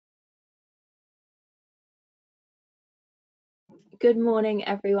Good morning,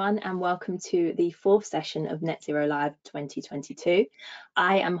 everyone, and welcome to the fourth session of Net Zero Live 2022.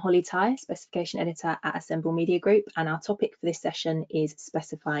 I am Holly Ty, Specification Editor at Assemble Media Group, and our topic for this session is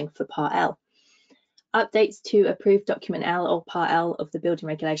specifying for Part L. Updates to Approved Document L or Part L of the Building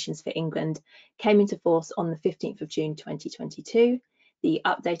Regulations for England came into force on the 15th of June 2022. The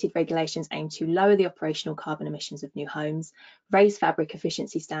updated regulations aim to lower the operational carbon emissions of new homes, raise fabric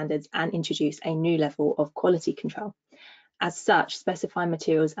efficiency standards, and introduce a new level of quality control. As such, specifying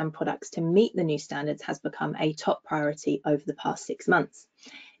materials and products to meet the new standards has become a top priority over the past 6 months.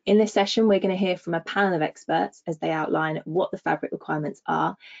 In this session, we're going to hear from a panel of experts as they outline what the fabric requirements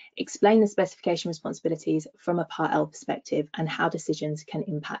are, explain the specification responsibilities from a Part L perspective, and how decisions can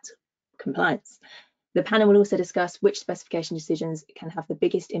impact compliance. The panel will also discuss which specification decisions can have the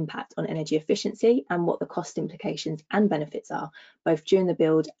biggest impact on energy efficiency and what the cost implications and benefits are, both during the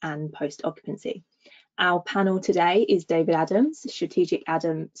build and post-occupancy. Our panel today is David Adams, Strategic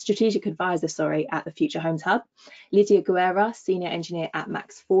Advisor at the Future Homes Hub, Lydia Guerra, Senior Engineer at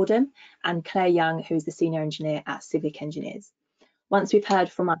Max Fordham, and Claire Young, who's the Senior Engineer at Civic Engineers. Once we've heard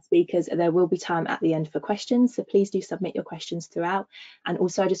from our speakers, there will be time at the end for questions, so please do submit your questions throughout. And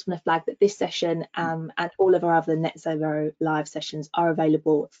also I just want to flag that this session and all of our other Net Zero Live sessions are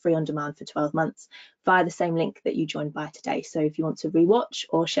available free on demand for 12 months via the same link that you joined by today. So if you want to rewatch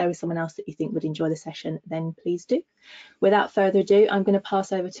or share with someone else that you think would enjoy the session, then please do. Without further ado, I'm going to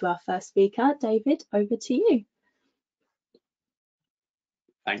pass over to our first speaker. David, over to you.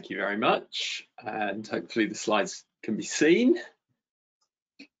 Thank you very much, and hopefully the slides can be seen.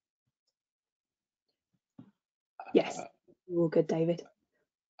 Yes, all good, David.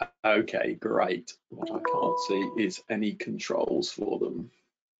 Okay, great. What I can't see is any controls for them.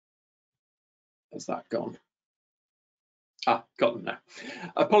 Has that gone? Ah, got them now.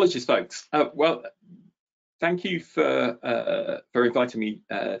 Apologies, folks. Well, thank you for inviting me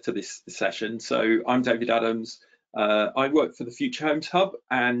to this session. So I'm David Adams. I work for the Future Homes Hub,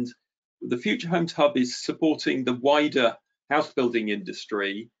 and the Future Homes Hub is supporting the wider house building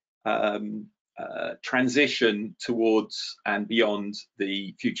industry transition towards and beyond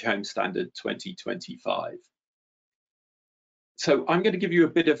the Future Home Standard 2025. So I'm going to give you a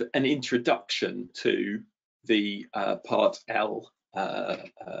bit of an introduction to the Part L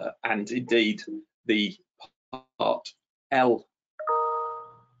and indeed the Part L.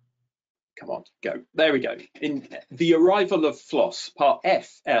 Come on, go. There we go. In the arrival of FLOSS, Part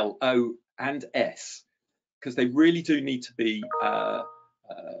F, L, O, and S, because they really do need to be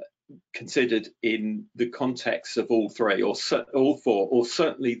considered in the context of all three, or all four, or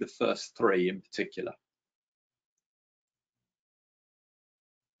certainly the first three in particular.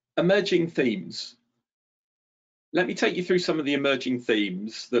 Emerging themes. Let me take you through some of the emerging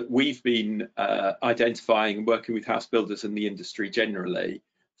themes that we've been identifying and working with house builders and the industry generally.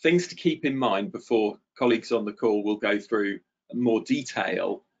 Things to keep in mind before colleagues on the call will go through more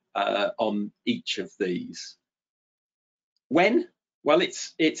detail on each of these. When? Well,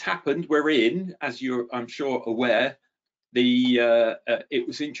 it's happened. We're in, as you're, I'm sure, aware. It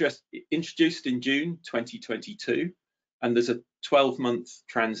was introduced in June 2022, and there's a 12-month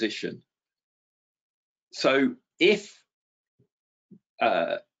transition. So if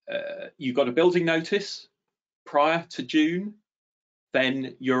you got a building notice prior to June,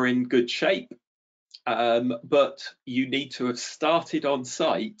 then you're in good shape. But you need to have started on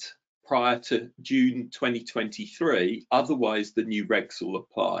site prior to June 2023, otherwise the new regs will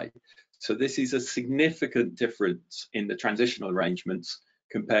apply. So this is a significant difference in the transitional arrangements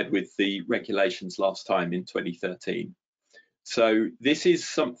compared with the regulations last time in 2013. So this is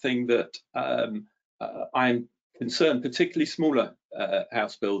something that I'm concerned, particularly smaller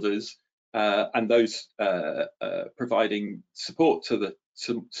house builders and those providing support to the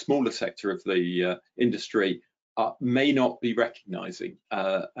smaller sector of the industry may not be recognising,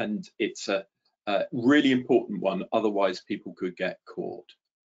 and it's a really important one, otherwise people could get caught.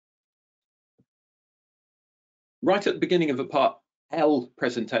 Right at the beginning of a Part L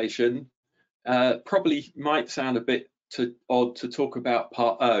presentation, probably might sound a bit odd to talk about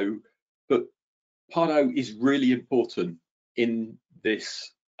Part O, but Part O is really important in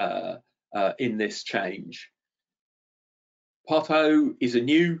this change. Part O is a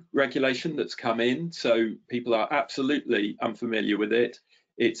new regulation that's come in, so people are absolutely unfamiliar with it.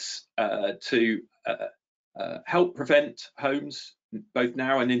 It's to help prevent homes, both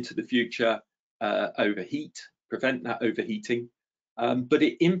now and into the future, prevent that overheating. But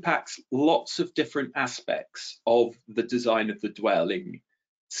it impacts lots of different aspects of the design of the dwelling.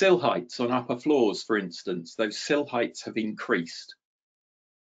 Sill heights on upper floors, for instance, those sill heights have increased.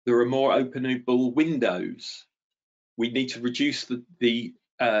 There are more openable windows. we need to reduce the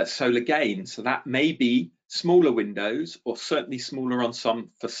solar gain. So that may be smaller windows, or certainly smaller on some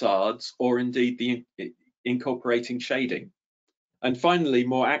facades, or indeed the incorporating shading. And finally,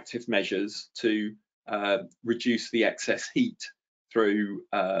 more active measures to reduce the excess heat through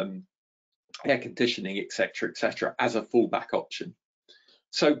air conditioning, etc., as a fallback option.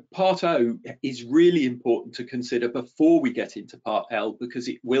 So part O is really important to consider before we get into part L, because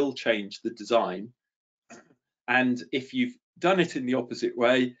it will change the design. And if you've done it in the opposite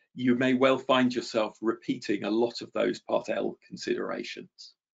way, you may well find yourself repeating a lot of those part L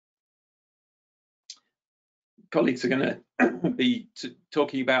considerations. Colleagues are going to be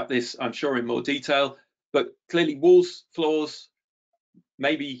talking about this, I'm sure, in more detail, but clearly walls, floors,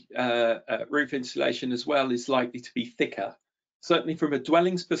 maybe roof insulation as well is likely to be thicker. Certainly from a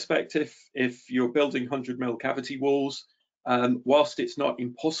dwellings perspective, if you're building 100mm cavity walls, whilst it's not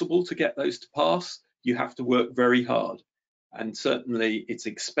impossible to get those to pass, you have to work very hard. And certainly it's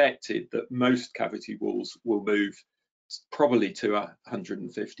expected that most cavity walls will move probably to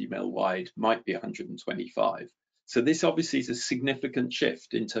 150mm wide, might be 125. So this obviously is a significant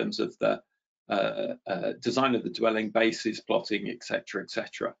shift in terms of the design of the dwelling, bases, plotting, etc.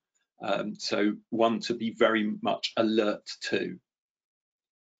 So one to be very much alert to.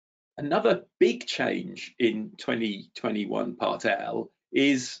 Another big change in 2021 Part L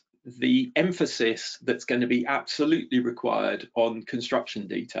is the emphasis that's going to be absolutely required on construction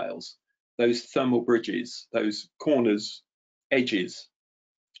details, those thermal bridges, those corners, edges,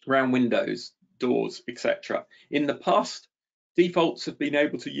 round windows, doors, etc. In the past, defaults have been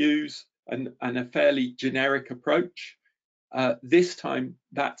able to use a fairly generic approach. This time,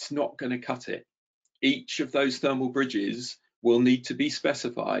 that's not going to cut it. Each of those thermal bridges will need to be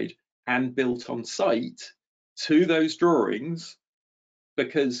specified and built on site to those drawings,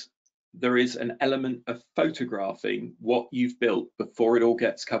 because there is an element of photographing what you've built before it all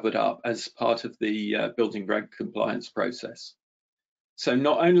gets covered up as part of the building reg compliance process. So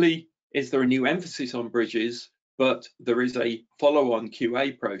not only is there a new emphasis on bridges, but there is a follow-on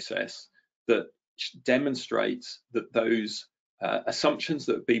QA process that demonstrates that those assumptions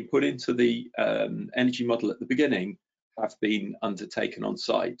that have been put into the energy model at the beginning have been undertaken on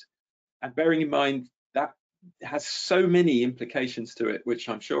site. And bearing in mind that has so many implications to it, which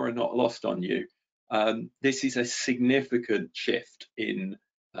I'm sure are not lost on you, this is a significant shift in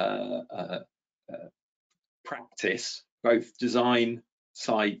practice, both design,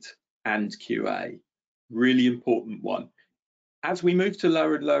 site, and QA. Really important one. As we move to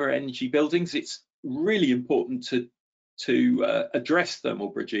lower and lower energy buildings, it's really important to address thermal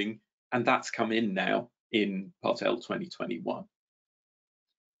bridging, and that's come in now in Part L 2021.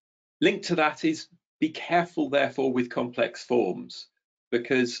 Linked to that is be careful, therefore, with complex forms,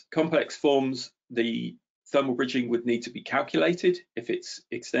 because complex forms, the thermal bridging would need to be calculated if it's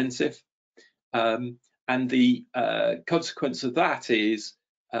extensive. And the consequence of that is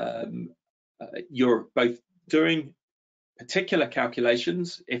you're both doing particular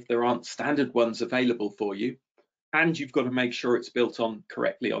calculations if there aren't standard ones available for you, and you've got to make sure it's built on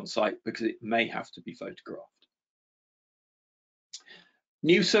correctly on site, because it may have to be photographed.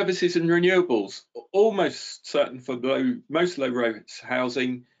 New services and renewables, almost certain for most low-rise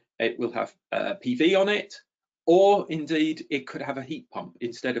housing, it will have PV on it, or indeed it could have a heat pump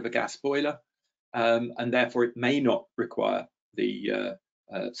instead of a gas boiler, and therefore it may not require the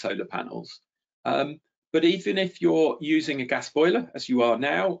solar panels. But even if you're using a gas boiler, as you are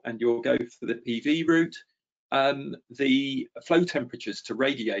now, and you'll go for the PV route, the flow temperatures to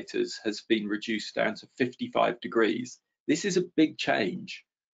radiators has been reduced down to 55 degrees. This is a big change.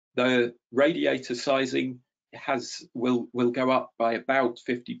 The radiator sizing will go up by about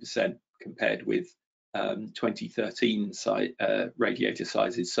 50% compared with 2013 radiator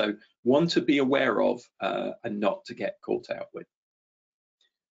sizes. So one to be aware of and not to get caught out with.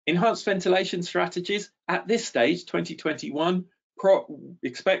 Enhanced ventilation strategies at this stage, 2021,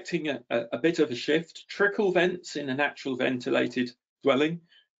 expecting a bit of a shift. Trickle vents in a natural ventilated dwelling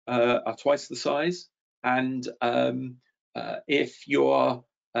are twice the size, and if you're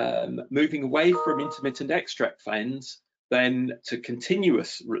moving away from intermittent extract fans, then to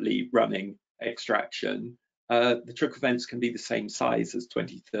continuously running extraction, the trickle vents can be the same size as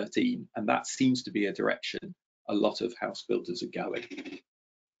 2013, and that seems to be a direction a lot of house builders are going.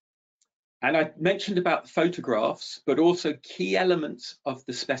 And I mentioned about the photographs, but also key elements of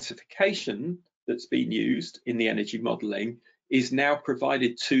the specification that's been used in the energy modelling is now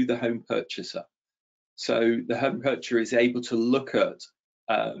provided to the home purchaser. So the home purchaser is able to look at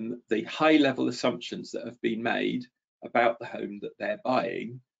the high-level assumptions that have been made about the home that they're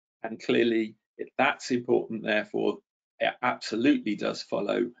buying, and clearly That's important, therefore, it absolutely does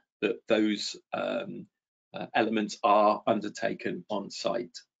follow that those elements are undertaken on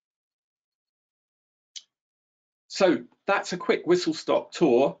site. So that's a quick whistle-stop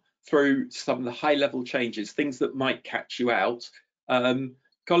tour through some of the high-level changes, things that might catch you out.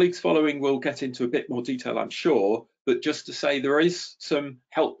 Colleagues following will get into a bit more detail, I'm sure, but just to say there is some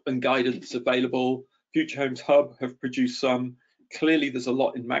help and guidance available. Future Homes Hub have produced some. Clearly there's a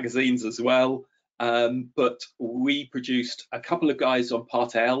lot in magazines as well, but we produced a couple of guides on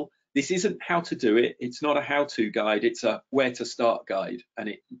Part L. This isn't how to do it, it's not a how-to guide, it's a where to start guide, and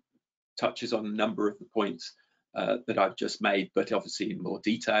it touches on a number of the points that I've just made, but obviously in more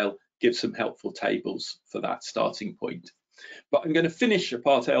detail, gives some helpful tables for that starting point. But I'm going to finish a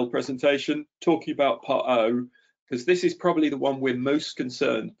Part L presentation talking about Part O, because this is probably the one we're most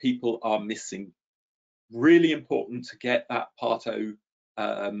concerned people are missing. Really important to get that Part O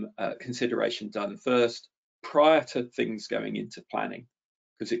consideration done first, prior to things going into planning,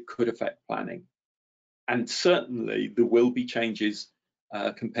 because it could affect planning. And certainly there will be changes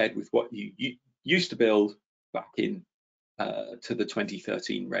compared with what you used to build back in to the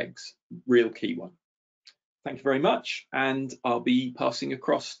 2013 regs. Real key one. Thank you very much, and I'll be passing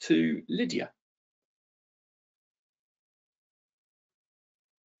across to Lydia.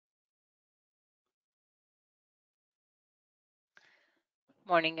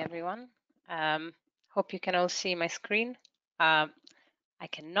 Morning, everyone. Hope you can all see my screen. I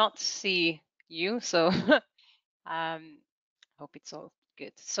cannot see you, so hope it's all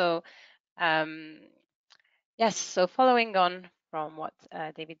good. So yes, so following on from what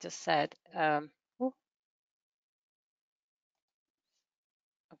David just said.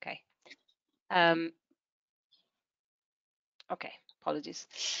 Okay. Okay, apologies.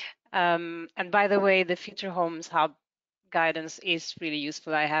 And by the way, the Future Homes Hub guidance is really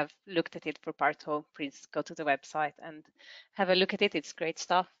useful. I have looked at it for Part O. Please go to the website and have a look at it. It's great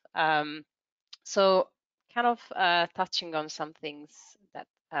stuff. So kind of touching on some things that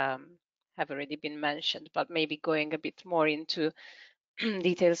have already been mentioned, but maybe going a bit more into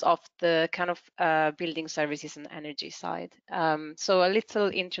details of the kind of building services and energy side. So a little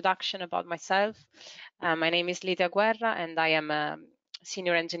introduction about myself. My name is Lydia Guerra, and I am a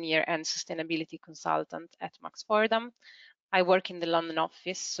senior engineer and sustainability consultant at Max Fordham. I work in the London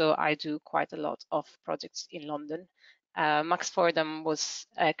office, so I do quite a lot of projects in London. Max Fordham was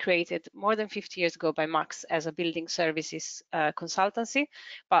created more than 50 years ago by Max as a building services consultancy,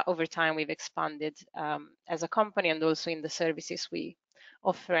 but over time we've expanded as a company and also in the services we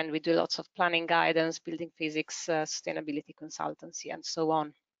offer, and we do lots of planning guidance, building physics, sustainability consultancy, and so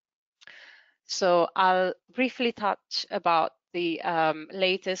on. So I'll briefly touch about the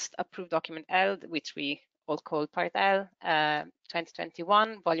latest approved document L, which we all call Part L,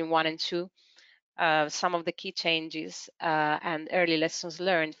 2021, Volume 1 and 2. Some of the key changes and early lessons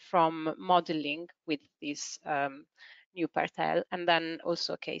learned from modeling with this new Part L, and then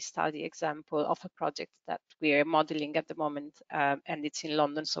also a case study example of a project that we're modeling at the moment, and it's in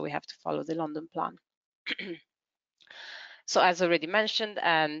London, so we have to follow the London plan. So as already mentioned,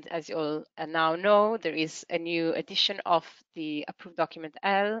 and as you all now know, there is a new edition of the approved document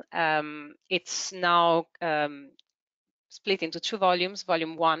L. It's now split into 2 volumes,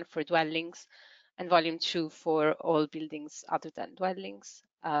 Volume 1 for dwellings and Volume 2 for all buildings other than dwellings.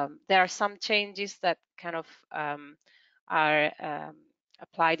 There are some changes that kind of are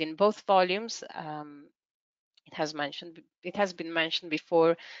applied in both volumes. It has been mentioned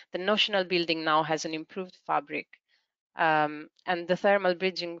before, the notional building now has an improved fabric, and the thermal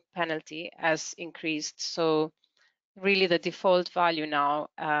bridging penalty has increased. So really the default value now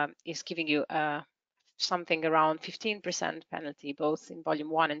is giving you something around 15% penalty, both in Volume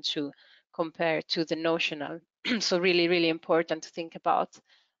 1 and 2, compared to the notional. So really, really important to think about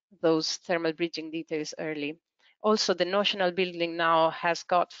those thermal bridging details early. Also, the notional building now has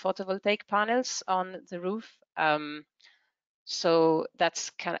got photovoltaic panels on the roof. So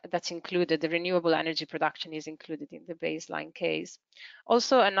that's included. The renewable energy production is included in the baseline case.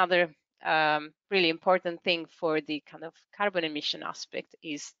 Also, another really important thing for the kind of carbon emission aspect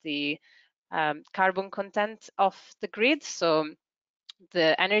is the carbon content of the grid. So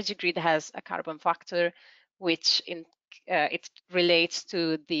the energy grid has a carbon factor, which it relates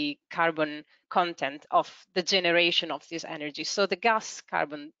to the carbon content of the generation of this energy. So the gas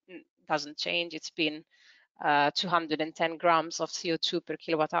carbon doesn't change. It's been 210 grams of CO2 per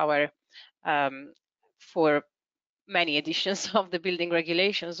kilowatt hour for many editions of the building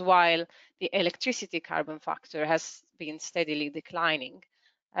regulations, while the electricity carbon factor has been steadily declining.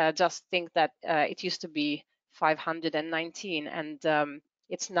 Just think that it used to be 519, and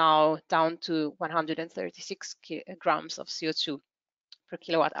it's now down to 136 grams of CO2 per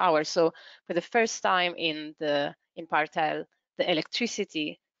kilowatt hour. So for the first time in Partel, the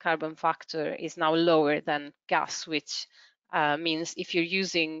electricity carbon factor is now lower than gas, which means if you're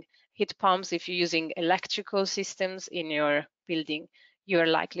using heat pumps, if you're using electrical systems in your building, you're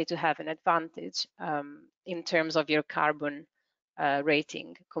likely to have an advantage in terms of your carbon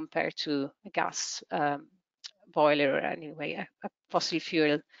rating compared to a gas boiler or anyway a fossil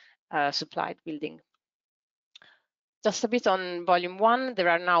fuel supplied building. Just a bit on volume 1, there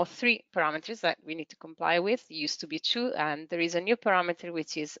are now 3 parameters that we need to comply with. It used to be 2, and there is a new parameter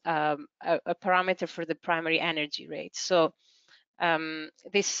which is a parameter for the primary energy rate. So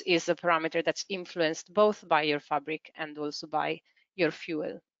this is a parameter that's influenced both by your fabric and also by your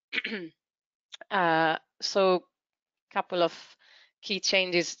fuel. So a couple of key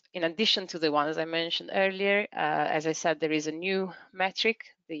changes in addition to the ones I mentioned earlier. As I said, there is a new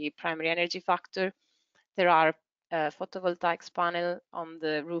metric, the primary energy factor. There are photovoltaics panel on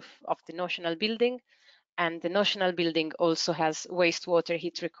the roof of the notional building, and the notional building also has wastewater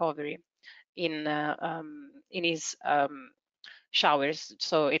heat recovery in his showers.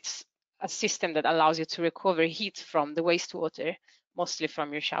 So it's a system that allows you to recover heat from the wastewater, mostly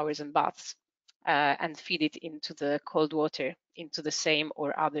from your showers and baths, and feed it into the cold water, into the same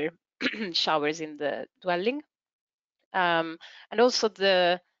or other showers in the dwelling. And also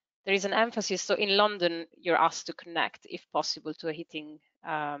there is an emphasis. So in London, you're asked to connect, if possible, to a heating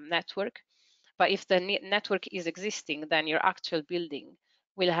network. But if the network is existing, then your actual building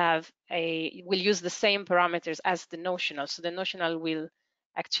will use the same parameters as the notional. So the notional will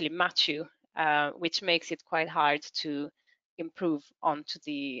actually match you, which makes it quite hard to improve onto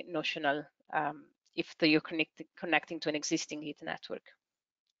the notional if you're connecting to an existing heat network.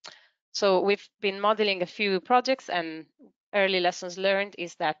 So we've been modeling a few projects, and early lessons learned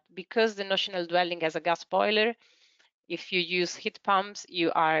is that because the notional dwelling has a gas boiler, if you use heat pumps,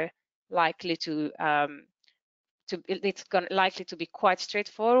 you are likely it's likely to be quite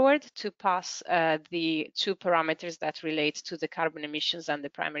straightforward to pass the 2 parameters that relate to the carbon emissions and the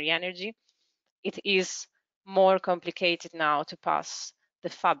primary energy. It is more complicated now to pass the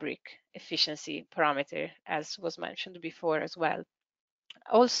fabric efficiency parameter, as was mentioned before as well.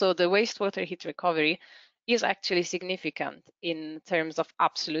 Also, the wastewater heat recovery is actually significant in terms of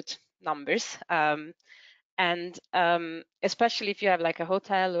absolute numbers. And especially if you have like a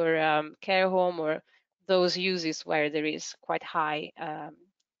hotel or care home or those uses where there is quite high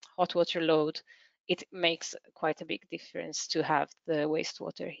hot water load, it makes quite a big difference to have the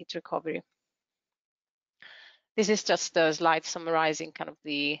wastewater heat recovery. This is just a slide summarizing kind of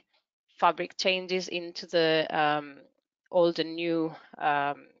the fabric changes into the old and new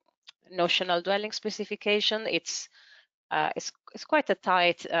notional dwelling specification. It's quite a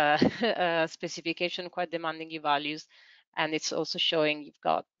tight specification, quite demanding values, and it's also showing you've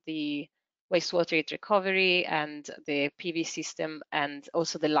got the wastewater heat recovery and the PV system, and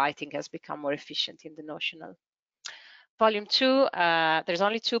also the lighting has become more efficient in the notional. Volume 2, there's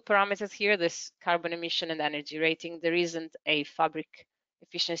only 2 parameters here, this carbon emission and energy rating. There isn't a fabric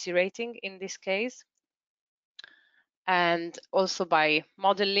efficiency rating in this case. And also by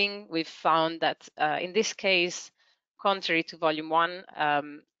modeling, we've found that in this case, contrary to volume 1,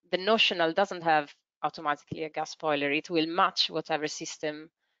 the notional doesn't have automatically a gas boiler. It will match whatever system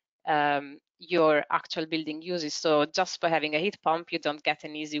your actual building uses. So just by having a heat pump, you don't get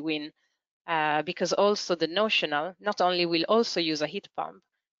an easy win, because also the notional not only will also use a heat pump,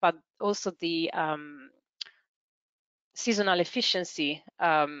 but also the seasonal efficiency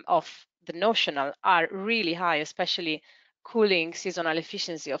of the notional are really high, especially cooling seasonal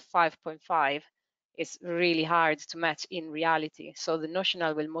efficiency of 5.5 is really hard to match in reality. So the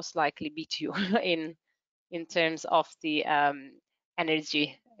notional will most likely beat you in terms of the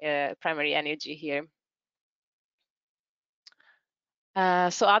energy, primary energy here.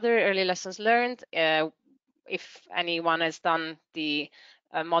 So other early lessons learned, if anyone has done the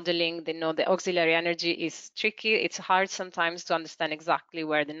modeling, they know the auxiliary energy is tricky. It's hard sometimes to understand exactly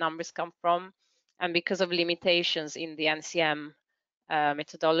where the numbers come from. And because of limitations in the NCM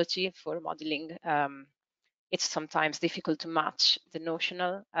methodology for modeling, it's sometimes difficult to match the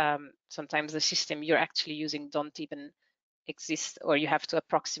notional. Sometimes the system you're actually using don't even exist, or you have to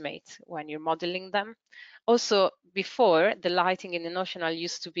approximate when you're modeling them. Also, before, the lighting in the notional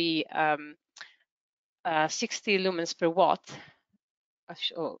used to be 60 lumens per watt.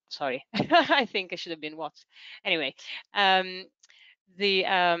 Oh, sorry, I think it should have been watts. Anyway, it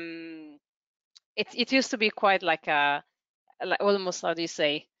used to be quite like almost, how do you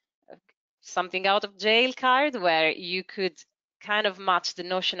say, something out of jail card, where you could kind of match the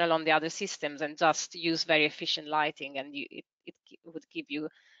notional on the other systems and just use very efficient lighting, and it would give you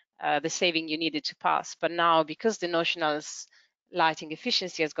the saving you needed to pass. But now, because the notional's lighting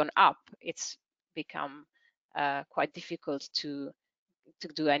efficiency has gone up, it's become quite difficult to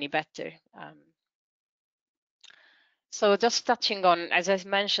do any better. So just touching on, as I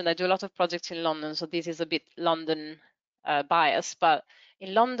mentioned, I do a lot of projects in London, so this is a bit London bias, but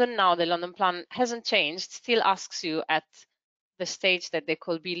in London now, the London plan hasn't changed, still asks you at the stage that they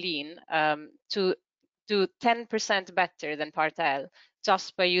call B lean to do 10% better than Part L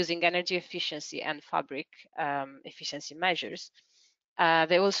just by using energy efficiency and fabric efficiency measures.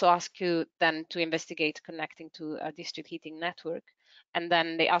 They also ask you then to investigate connecting to a district heating network, and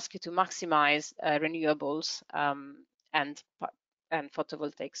then they ask you to maximize renewables and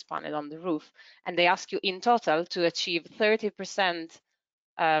photovoltaics panel on the roof, and they ask you in total to achieve 30%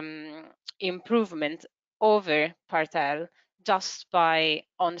 improvement over Part L just by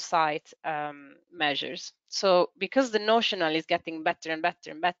on-site measures. So because the notional is getting better and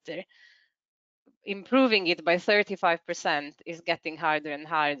better and better, improving it by 35% is getting harder and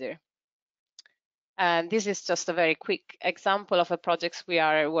harder. And this is just a very quick example of a project we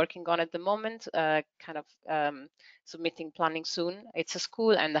are working on at the moment, kind of submitting planning soon. It's a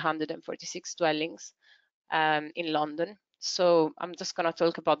school and 146 dwellings in London. So I'm just going to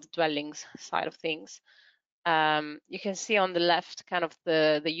talk about the dwellings side of things. You can see on the left kind of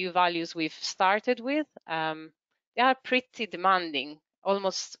the U values we've started with. They are pretty demanding,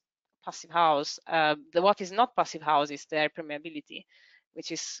 almost passive house. What is not passive house is the air permeability,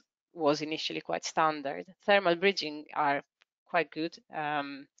 which was initially quite standard. Thermal bridging are quite good.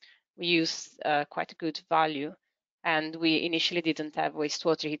 We use quite a good value, and we initially didn't have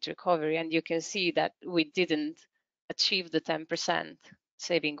wastewater heat recovery, and you can see that we didn't achieve the 10%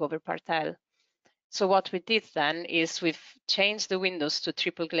 saving over Part L. So what we did then is we've changed the windows to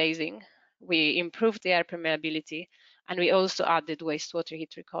triple glazing. We improved the air permeability, and we also added wastewater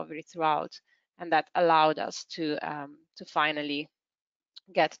heat recovery throughout, and that allowed us to finally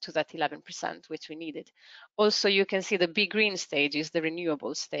get to that 11%, which we needed. Also, you can see the big green stage is the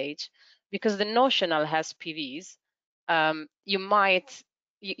renewable stage. Because the notional has PVs,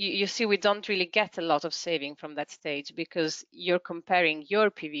 you see we don't really get a lot of saving from that stage because you're comparing your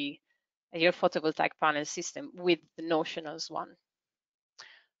PV, your photovoltaic panel system with the notionals one.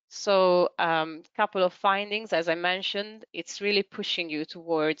 So couple of findings, as I mentioned, it's really pushing you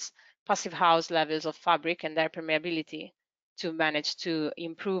towards passive house levels of fabric and air permeability to manage to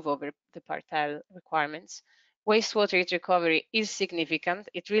improve over the Part L requirements. Wastewater heat recovery is significant.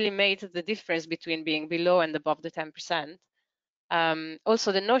 It really made the difference between being below and above the 10%.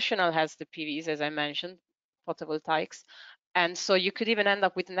 Also, the notional has the PVs, as I mentioned, photovoltaics. And so you could even end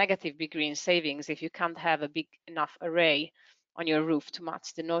up with negative big green savings if you can't have a big enough array on your roof to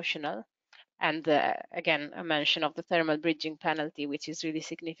match the notional. And again, a mention of the thermal bridging penalty, which is really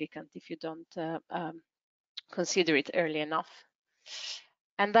significant if you don't consider it early enough.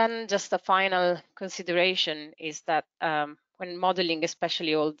 And then just a final consideration is that when modeling,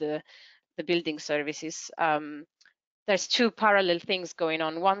 especially all the building services, there's two parallel things going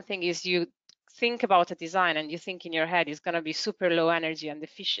on. One thing is you think about a design and you think in your head it's going to be super low energy and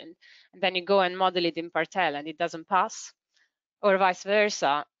efficient, and then you go and model it in Part L and it doesn't pass, or vice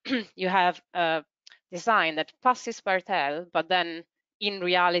versa. You have a design that passes Part L, but then in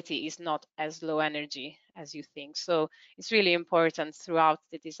reality is not as low energy as you think. So it's really important throughout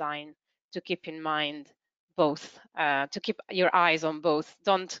the design to keep in mind both, to keep your eyes on both.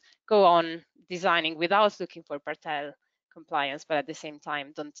 Don't go on designing without looking for Part L compliance, but at the same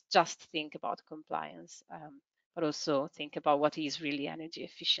time, don't just think about compliance, but also think about what is really energy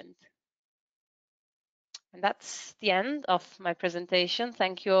efficient. And that's the end of my presentation.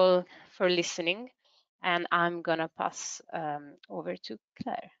 Thank you all for listening. And I'm gonna pass over to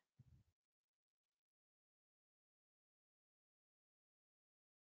Claire.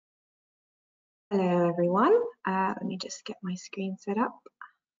 Hello everyone, let me just get my screen set up.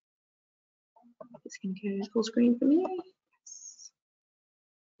 It's going to go full screen for me. Yes.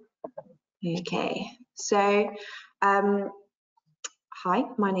 Okay, so hi,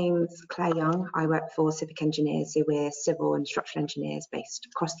 my name's Claire Young. I work for Civic Engineers, so we're civil and structural engineers based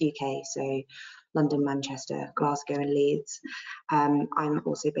across the UK, so London, Manchester, Glasgow and Leeds. I'm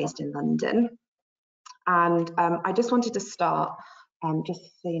also based in London, and I just wanted to start, just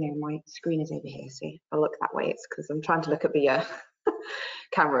so you know, my screen is over here, so if I look that way, it's because I'm trying to look at the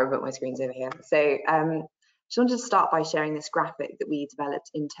camera, but my screen's over here. So just wanted to start by sharing this graphic that we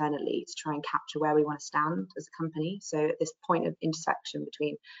developed internally to try and capture where we want to stand as a company. So at this point of intersection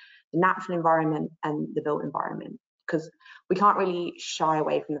between the natural environment and the built environment, because we can't really shy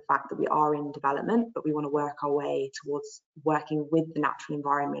away from the fact that we are in development, but we want to work our way towards working with the natural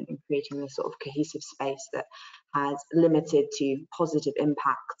environment and creating this sort of cohesive space that has limited to positive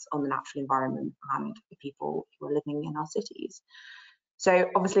impacts on the natural environment and the people who are living in our cities. So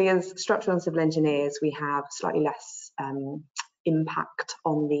obviously, as structural and civil engineers, we have slightly less impact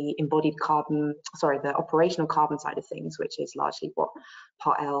on the embodied carbon, the operational carbon side of things, which is largely what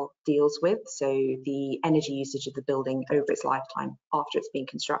Part L deals with. So the energy usage of the building over its lifetime after it's been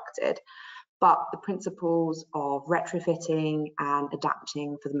constructed. But the principles of retrofitting and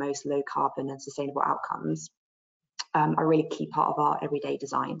adapting for the most low carbon and sustainable outcomes are a really key part of our everyday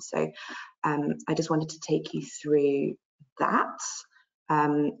design. So I just wanted to take you through that.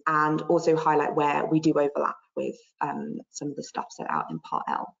 And also highlight where we do overlap with some of the stuff set out in Part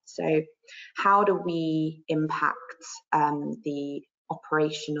L. So how do we impact the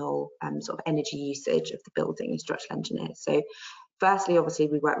operational sort of energy usage of the building as structural engineers? So firstly, obviously,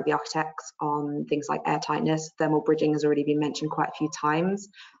 we work with the architects on things like airtightness. Thermal bridging has already been mentioned quite a few times.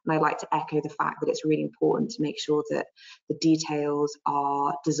 And I'd like to echo the fact that it's really important to make sure that the details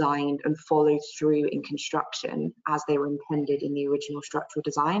are designed and followed through in construction as they were intended in the original structural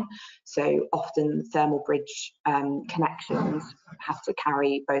design. So often thermal bridge connections have to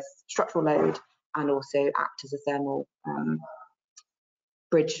carry both structural load and also act as a thermal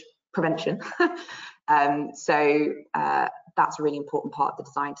bridge prevention. That's a really important part of the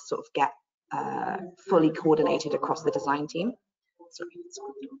design to sort of get fully coordinated across the design team.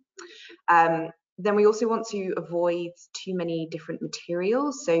 Then we also want to avoid too many different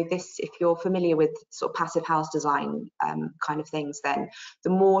materials. So this, if you're familiar with sort of passive house design kind of things, then the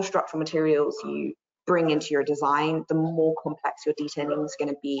more structural materials you bring into your design, the more complex your detailing is going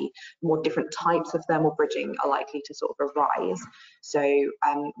to be, more different types of thermal bridging are likely to sort of arise. So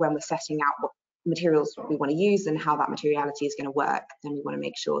when we're setting out what materials we want to use and how that materiality is going to work, then we want to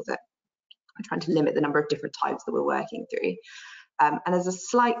make sure that we're trying to limit the number of different types that we're working through. And as a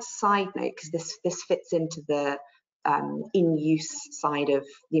slight side note, because this fits into the in-use side of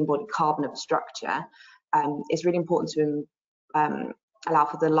the embodied carbon of a structure, it's really important to allow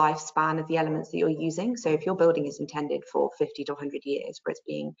for the lifespan of the elements that you're using. So if your building is intended for 50 to 100 years, where it's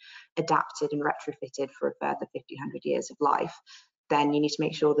being adapted and retrofitted for a further 50, 100 years of life, then you need to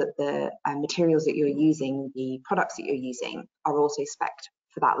make sure that the materials that you're using, the products that you're using, are also spec'd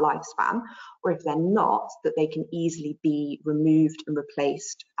for that lifespan, or if they're not, that they can easily be removed and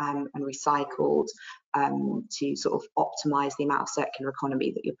replaced and recycled to sort of optimize the amount of circular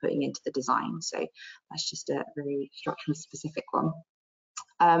economy that you're putting into the design. So that's just a very structurally specific one.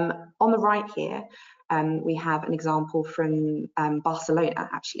 On the right here, we have an example from Barcelona,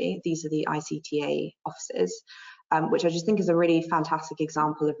 actually. These are the ICTA offices, which I just think is a really fantastic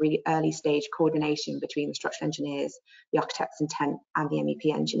example of really early stage coordination between the structural engineers, the architect's intent, and the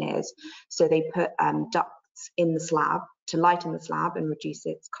MEP engineers. So they put ducts in the slab to lighten the slab and reduce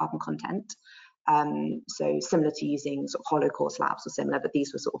its carbon content. So similar to using sort of hollow core slabs or similar, but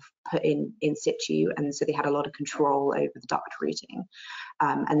these were sort of put in situ, and so they had a lot of control over the duct routing.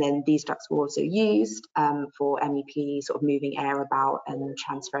 And then these ducts were also used for MEP sort of moving air about and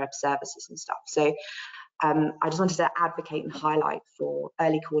transfer of services and stuff. So I just wanted to advocate and highlight for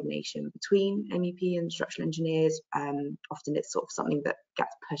early coordination between MEP and structural engineers. Often it's sort of something that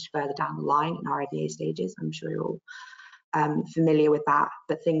gets pushed further down the line in our IDA stages. I'm sure you're all familiar with that,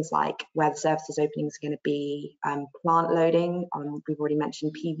 but things like where the services openings are going to be, plant loading, we've already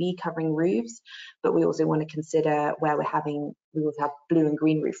mentioned PV covering roofs, but we also want to consider where we will have blue and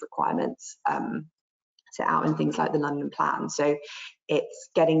green roof requirements set out in things like the London plan. So it's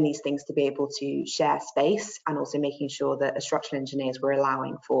getting these things to be able to share space, and also making sure that as structural engineers we're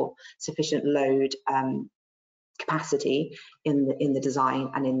allowing for sufficient load capacity in the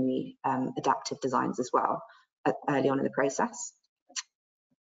design and in the adaptive designs as well early on in the process.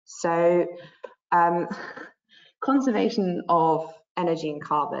 So conservation of energy and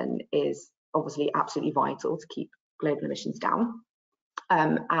carbon is obviously absolutely vital to keep global emissions down.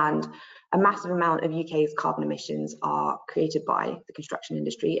 And a massive amount of UK's carbon emissions are created by the construction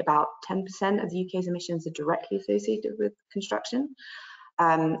industry. About 10% of the UK's emissions are directly associated with construction.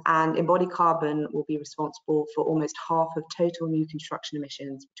 And embodied carbon will be responsible for almost half of total new construction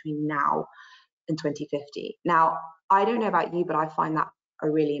emissions between now and 2050. Now, I don't know about you, but I find that a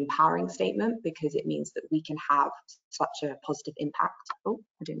really empowering statement, because it means that we can have such a positive impact. Oh,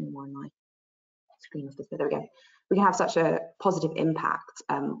 I don't know why my screen was there. There we go. We can have such a positive impact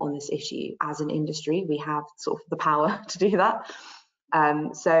on this issue as an industry. We have sort of the power to do that.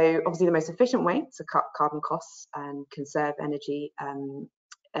 So obviously the most efficient way to cut carbon costs and conserve energy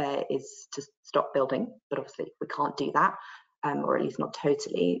is to stop building, but obviously we can't do that, or at least not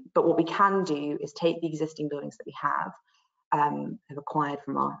totally. But what we can do is take the existing buildings that we have acquired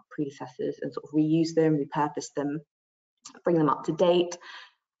from our predecessors and sort of reuse them, repurpose them, bring them up to date,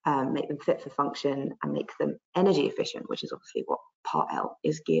 make them fit for function, and make them energy efficient, which is obviously what Part L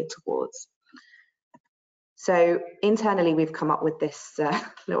is geared towards. So internally, we've come up with this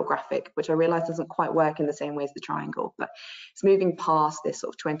little graphic, which I realise doesn't quite work in the same way as the triangle, but it's moving past this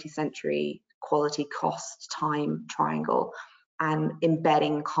sort of 20th century quality, cost, time triangle and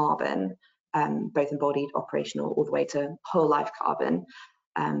embedding carbon, both embodied, operational, all the way to whole life carbon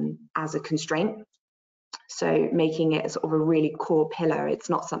as a constraint. So making it sort of a really core pillar. It's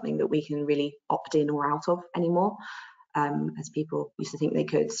not something that we can really opt in or out of anymore, as people used to think they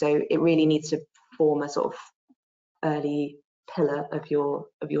could. So it really needs to form a sort of early pillar of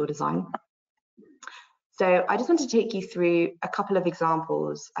your design. So I just want to take you through a couple of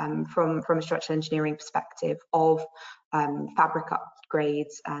examples from a structural engineering perspective of fabric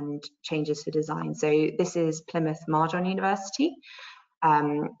upgrades and changes to design. So this is Plymouth Marjon University.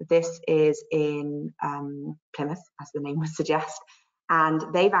 This is in Plymouth, as the name would suggest, and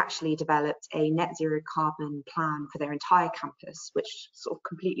they've actually developed a net zero carbon plan for their entire campus, which sort of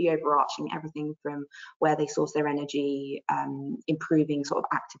completely overarching everything from where they source their energy, improving sort of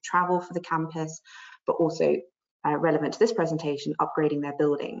active travel for the campus, but also relevant to this presentation, upgrading their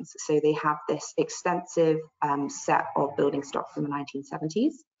buildings. So they have this extensive set of building stock from the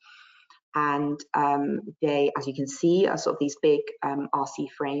 1970s. And they, as you can see, are sort of these big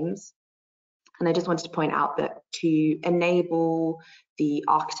RC frames. And I just wanted to point out that to enable the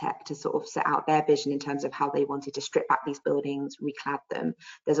architect to sort of set out their vision in terms of how they wanted to strip back these buildings, reclad them,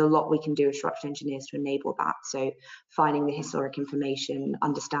 there's a lot we can do as structural engineers to enable that. So finding the historic information,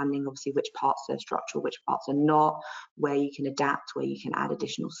 understanding obviously which parts are structural, which parts are not, where you can adapt, where you can add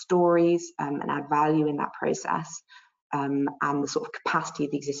additional stories and add value in that process. And the sort of capacity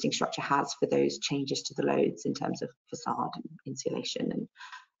the existing structure has for those changes to the loads in terms of facade and insulation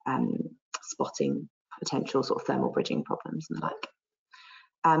and spotting potential sort of thermal bridging problems and the like.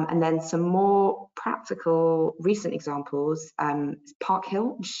 And then some more practical recent examples. Park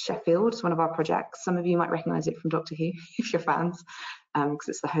Hill, Sheffield, is one of our projects. Some of you might recognise it from Doctor Who if you're fans, because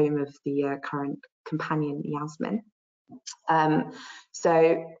it's the home of the current companion Yasmin.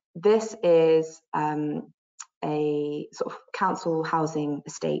 So this is a sort of council housing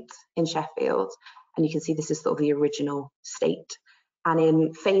estate in Sheffield, and you can see this is sort of the original state. And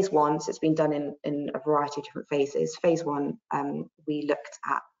in phase one, so it's been done in a variety of different phases. Phase one, we looked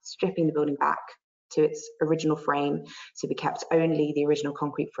at stripping the building back to its original frame. So we kept only the original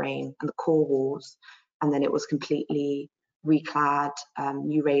concrete frame and the core walls, and then it was completely reclad,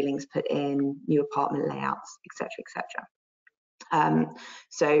 new railings put in, new apartment layouts, etc., etc.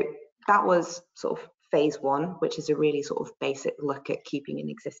 So that was sort of phase one, which is a really sort of basic look at keeping an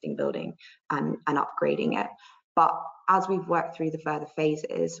existing building and upgrading it. But as we've worked through the further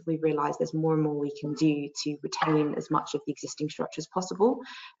phases, we've realised there's more and more we can do to retain as much of the existing structure as possible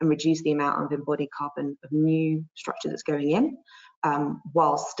and reduce the amount of embodied carbon of new structure that's going in,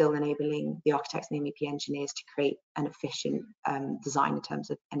 while still enabling the architects and the MEP engineers to create an efficient design in terms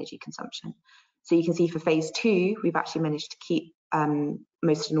of energy consumption. So you can see for phase two, we've actually managed to keep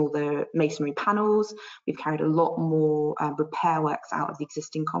most and all the masonry panels. We've carried a lot more repair works out of the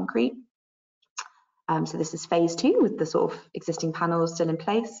existing concrete. So this is phase two with the sort of existing panels still in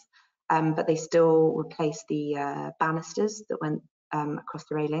place, but they still replace the banisters that went across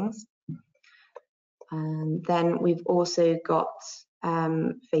the railings. And then we've also got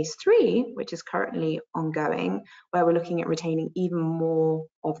phase three, which is currently ongoing, where we're looking at retaining even more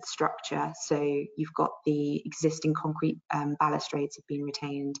of the structure. So you've got the existing concrete balustrades have been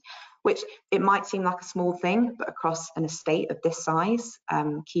retained, which it might seem like a small thing, but across an estate of this size,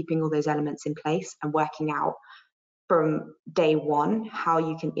 keeping all those elements in place and working out from day one how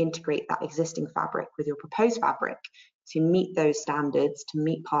you can integrate that existing fabric with your proposed fabric to meet those standards, to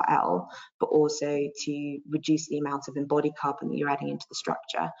meet Part L, but also to reduce the amount of embodied carbon that you're adding into the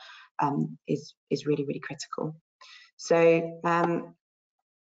structure is really, really critical. So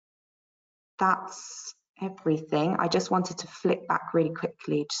that's everything. I just wanted to flip back really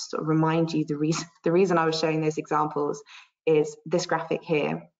quickly, just sort of remind you the reason I was showing those examples is this graphic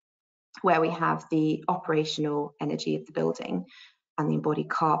here, where we have the operational energy of the building and the embodied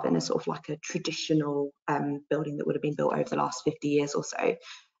carbon as sort of like a traditional building that would have been built over the last 50 years or so.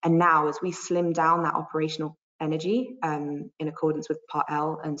 And now as we slim down that operational energy in accordance with Part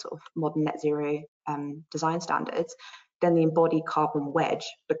L and sort of modern net zero design standards, then the embodied carbon wedge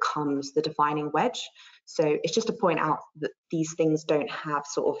becomes the defining wedge. So it's just to point out that these things don't have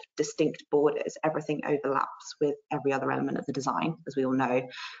sort of distinct borders. Everything overlaps with every other element of the design, as we all know. And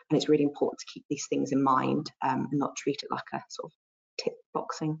it's really important to keep these things in mind and not treat it like a sort of tick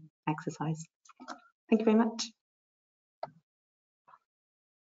boxing exercise. Thank you very much.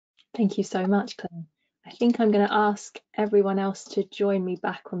 Thank you so much, Claire. I think I'm going to ask everyone else to join me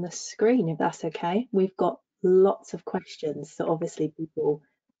back on the screen, if that's okay. We've got lots of questions, so obviously people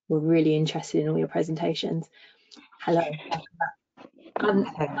were really interested in all your presentations. Hello. Lots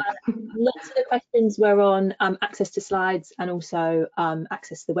of the questions were on access to slides and also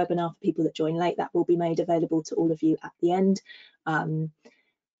access to the webinar for people that join late. That will be made available to all of you at the end.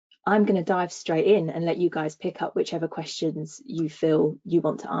 I'm going to dive straight in and let you guys pick up whichever questions you feel you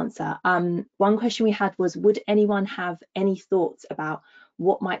want to answer. One question we had was, would anyone have any thoughts about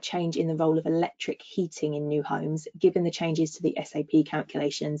what might change in the role of electric heating in new homes, given the changes to the SAP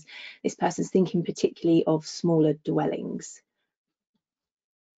calculations? This person's thinking particularly of smaller dwellings.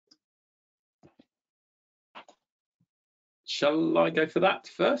 Shall I go for that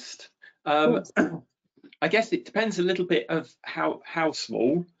first? I guess it depends a little bit of how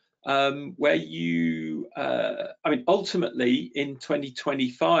small. Where you, I mean, ultimately in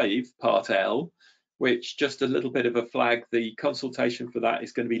 2025 Part L, which just a little bit of a flag, the consultation for that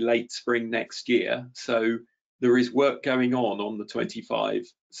is going to be late spring next year. So there is work going on the 25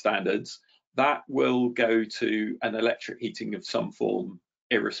 standards. That will go to an electric heating of some form,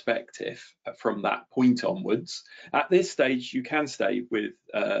 irrespective from that point onwards. At this stage, you can stay with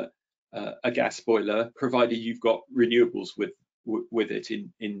a gas boiler, provided you've got renewables with it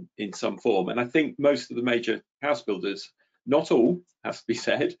in some form. And I think most of the major house builders, not all, has to be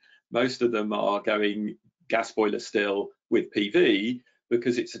said, most of them are going gas boiler still with PV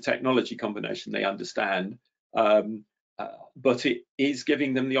because it's a technology combination they understand. But it is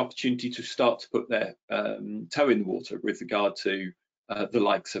giving them the opportunity to start to put their toe in the water with regard to the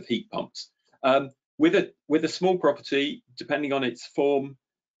likes of heat pumps. With a small property, depending on its form,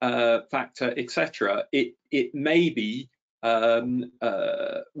 factor, etc., it may be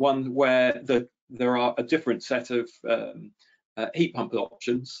one where there are a different set of heat pump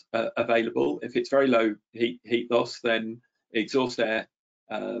options available. If it's very low heat loss, then exhaust air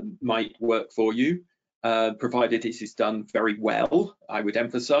might work for you, provided it is done very well, I would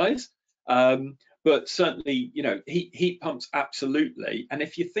emphasize. But certainly, you know, heat pumps, absolutely. And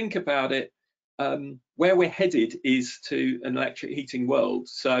if you think about it, where we're headed is to an electric heating world.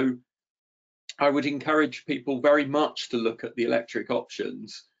 So I would encourage people very much to look at the electric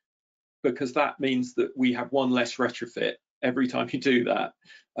options, because that means that we have one less retrofit every time you do that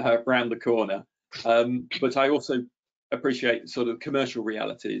round the corner. But I also appreciate sort of commercial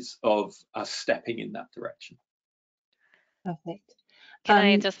realities of us stepping in that direction. Perfect. Can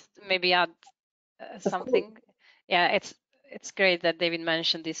I just maybe add something? Yeah, it's great that David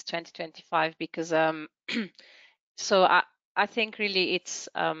mentioned this 2025, because so I think really it's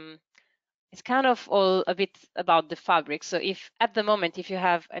kind of all a bit about the fabric. So if at the moment, if you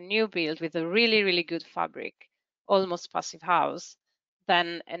have a new build with a really good fabric, almost passive house,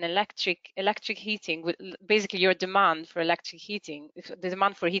 then an electric heating will basically, your demand for electric heating, if the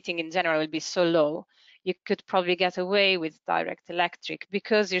demand for heating in general will be so low, you could probably get away with direct electric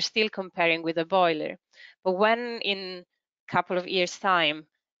because you're still comparing with a boiler. But when in a couple of years time,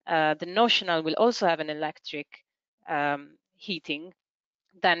 the notional will also have an electric heating,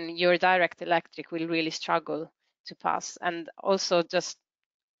 then your direct electric will really struggle to pass. And also, just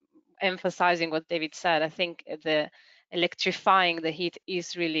emphasizing what David said, I think the electrifying the heat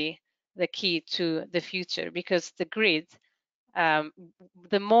is really the key to the future, because the grid,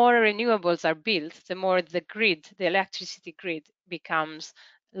 the more renewables are built, the more the grid, the electricity grid, becomes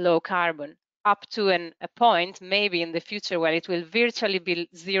low carbon, up to a point maybe in the future where it will virtually be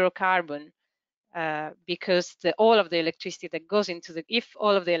zero carbon, because all of the electricity that goes into the, if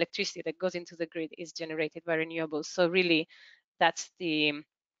all of the electricity that goes into the grid is generated by renewables. So really, that's the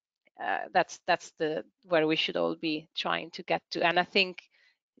where we should all be trying to get to. And I think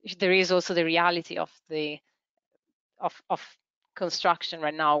there is also the reality of the of construction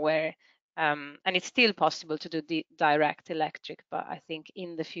right now, where and it's still possible to do the direct electric, but I think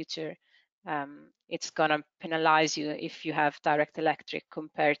in the future it's gonna penalize you if you have direct electric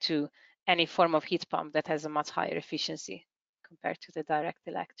compared to any form of heat pump that has a much higher efficiency compared to the direct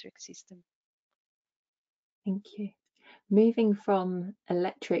electric system. Thank you. Moving from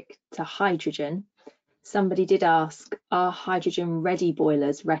electric to hydrogen, somebody did ask, are hydrogen-ready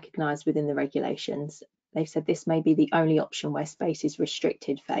boilers recognised within the regulations? They've said this may be the only option where space is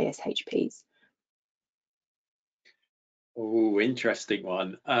restricted for ASHPs. Oh, interesting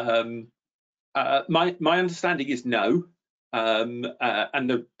one. My understanding is no, and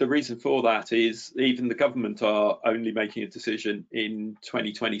the reason for that is even the government are only making a decision in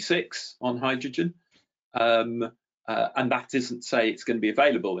 2026 on hydrogen, and that doesn't say it's going to be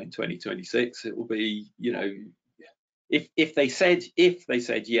available in 2026. It will be, you know, if they said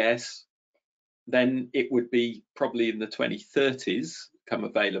yes, then it would be probably in the 2030s come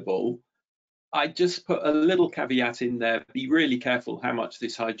available. I just put a little caveat in there, be really careful how much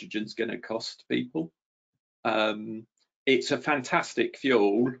this hydrogen's going to cost people. It's a fantastic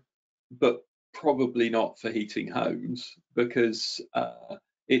fuel, but probably not for heating homes, because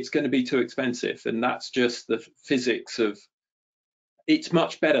it's going to be too expensive, and that's just the physics of, it's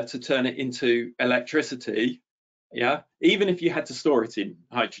much better to turn it into electricity, yeah, even if you had to store it in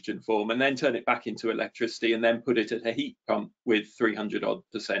hydrogen form and then turn it back into electricity and then put it at a heat pump with 300%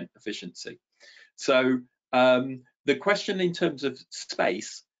 efficiency. So the question in terms of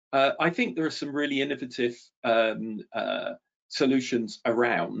space, I think there are some really innovative solutions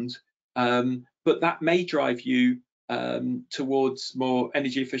around, but that may drive you towards more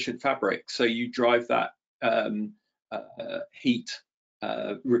energy efficient fabric. So you drive that heat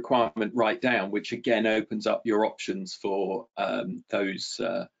requirement right down, which again opens up your options for those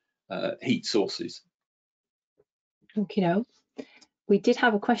heat sources. Okay, we did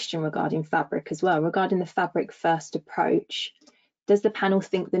have a question regarding fabric as well, regarding the fabric first approach. Does the panel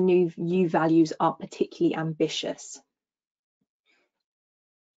think the new U values are particularly ambitious?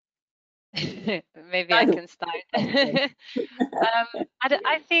 Maybe I can start. I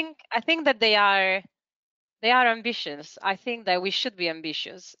think that they are ambitious. I think that we should be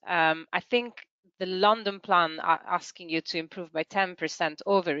ambitious. I think the London plan asking you to improve by 10%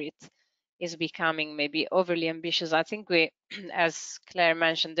 over it is becoming maybe overly ambitious. I think we, as Claire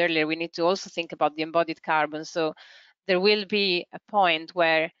mentioned earlier, we need to also think about the embodied carbon. So there will be a point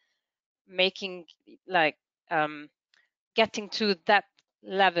where making, like, getting to that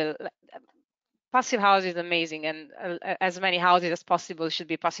level. Passive house is amazing, and as many houses as possible should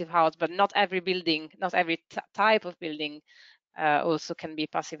be passive house, but not every building, not every type of building also can be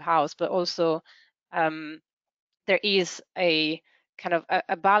passive house. But also there is a kind of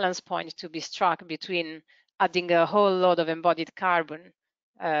a balance point to be struck between adding a whole lot of embodied carbon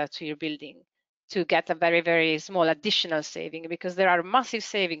to your building to get a very, very small additional saving, because there are massive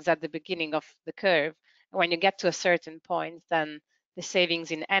savings at the beginning of the curve. When you get to a certain point, then the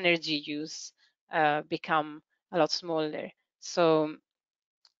savings in energy use become a lot smaller. So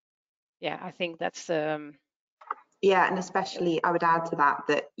yeah, I think that's yeah, and especially I would add to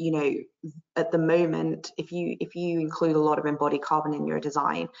that you know, at the moment, if you include a lot of embodied carbon in your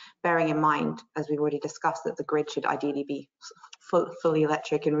design, bearing in mind, as we've already discussed, that the grid should ideally be fully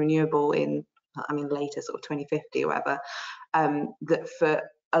electric and renewable in, I mean, later sort of 2050 or whatever, that for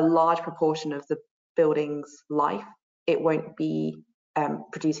a large proportion of the building's life, it won't be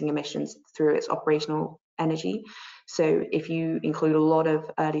producing emissions through its operational energy. So if you include a lot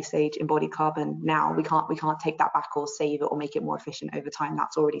of early stage embodied carbon now, we can't take that back or save it or make it more efficient over time.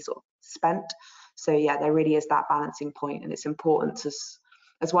 That's already sort of spent. So yeah, there really is that balancing point, and it's important to,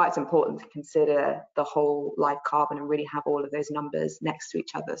 that's why it's important to consider the whole life carbon and really have all of those numbers next to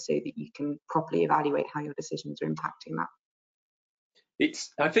each other so that you can properly evaluate how your decisions are impacting that.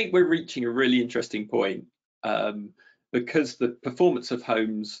 I think we're reaching a really interesting point, because the performance of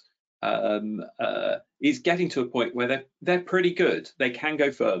homes is getting to a point where they're pretty good. They can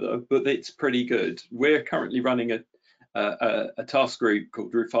go further, but it's pretty good. We're currently running a task group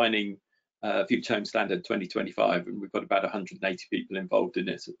called Refining Future Home Standard 2025, and we've got about 180 people involved in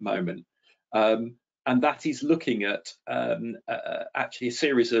it at the moment. And that is looking at actually a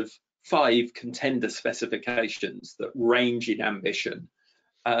series of 5 contender specifications that range in ambition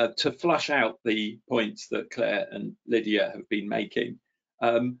to flush out the points that Claire and Lydia have been making.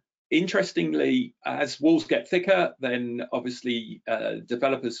 Interestingly, as walls get thicker, then obviously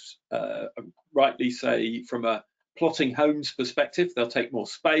developers rightly say, from a plotting homes perspective, they'll take more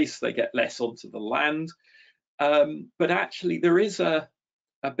space, they get less onto the land. But actually there is a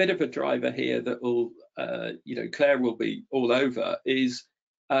bit of a driver here that will, you know, Claire will be all over, is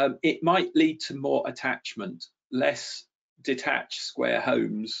it might lead to more attachment, less detached square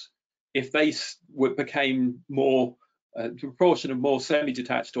homes. If they became more, the proportion of more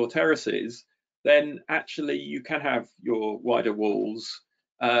semi-detached or terraces, then actually you can have your wider walls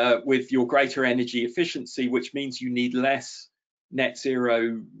with your greater energy efficiency, which means you need less net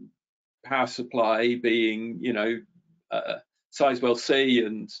zero power supply, being, you know, Sizewell C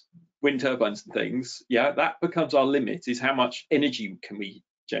and wind turbines and things. Yeah, that becomes our limit, is how much energy can we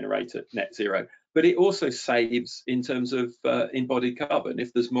generate at net zero. But it also saves in terms of embodied carbon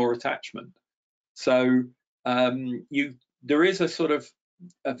if there's more attachment. So there is a sort of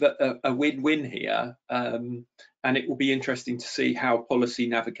a win-win here, and it will be interesting to see how policy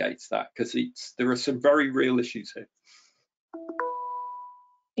navigates that, because there are some very real issues here.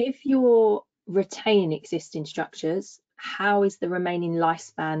 If you're retaining existing structures, how is the remaining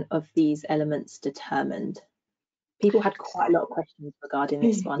lifespan of these elements determined? People had quite a lot of questions regarding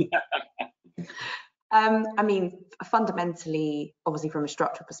this one. I mean, fundamentally, obviously from a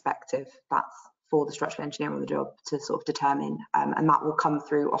structural perspective, that's for the structural engineer on the job to sort of determine, and that will come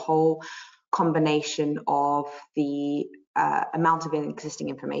through a whole combination of the amount of existing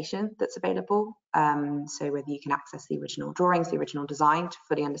information that's available. So whether you can access the original drawings, the original design to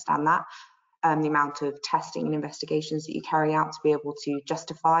fully understand that, the amount of testing and investigations that you carry out to be able to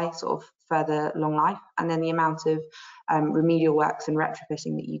justify sort of further long life, and then the amount of remedial works and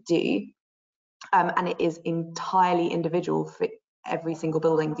retrofitting that you do. And it is entirely individual for every single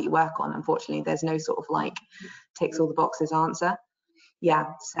building that you work on. Unfortunately, there's no sort of like ticks all the boxes answer. Yeah,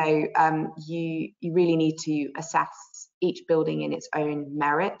 so you really need to assess each building in its own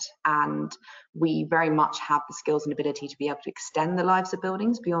merit, and we very much have the skills and ability to be able to extend the lives of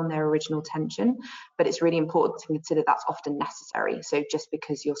buildings beyond their original intention, but it's really important to consider that's often necessary. So just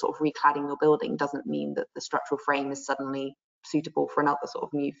because you're sort of recladding your building doesn't mean that the structural frame is suddenly suitable for another sort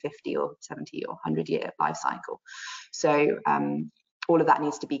of new 50 or 70 or 100-year life cycle. So all of that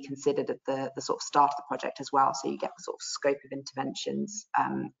needs to be considered at the sort of start of the project as well, so you get the sort of scope of interventions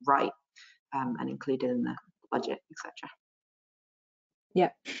right and included in the budget, etc. Yeah.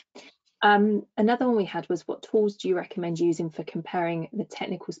 Another one we had was, what tools do you recommend using for comparing the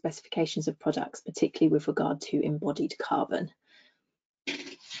technical specifications of products, particularly with regard to embodied carbon?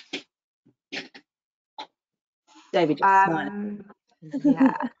 David,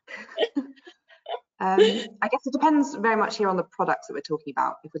 yeah. I guess it depends very much here on the products that we're talking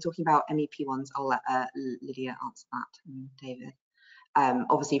about. If we're talking about MEP ones, I'll let Lydia answer that, and David.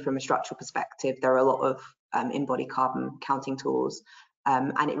 Obviously, from a structural perspective, there are a lot of embodied carbon counting tools,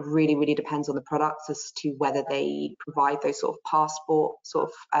 and it really depends on the products as to whether they provide those sort of passport, sort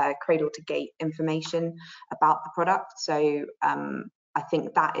of cradle to gate information about the product. So I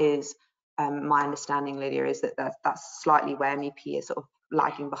think that is my understanding, Lydia, is that that's slightly where MEP is sort of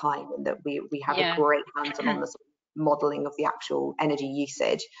lagging behind, and that we have a great handle on the sort of modelling of the actual energy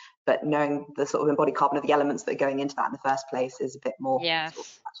usage, but knowing the sort of embodied carbon of the elements that are going into that in the first place is a bit more. Yes. Sort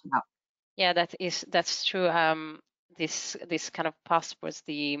of catching up. Yeah, that's true. This kind of passports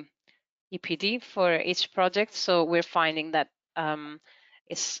the EPD for each project, so we're finding that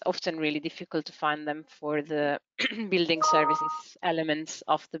it's often really difficult to find them for the building services elements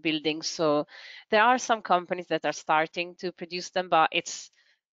of the building. So there are some companies that are starting to produce them, but it's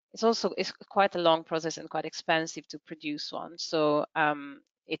quite a long process and quite expensive to produce one. So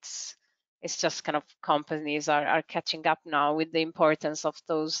it's just kind of companies are catching up now with the importance of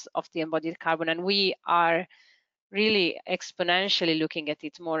the embodied carbon, and we are really exponentially looking at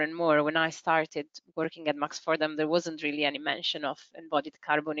it more and more. When I started working at Max Fordham, there wasn't really any mention of embodied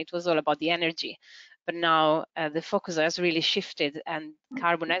carbon. It was all about the energy. But now the focus has really shifted, and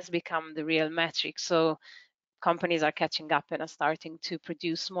carbon has become the real metric. So companies are catching up and are starting to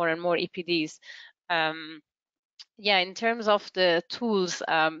produce more and more EPDs. Yeah, in terms of the tools,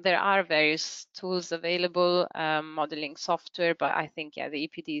 there are various tools available, modeling software, but I think, yeah, the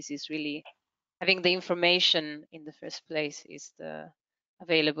EPDs is really having the information in the first place is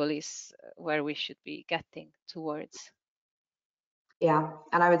where we should be getting towards. Yeah,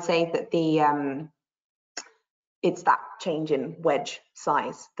 and I would say that it's that change in wedge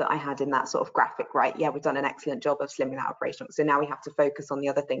size that I had in that sort of graphic, right? Yeah, we've done an excellent job of slimming that operation. So now we have to focus on the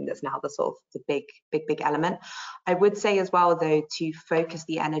other thing that's now the sort of the big element. I would say as well, though, to focus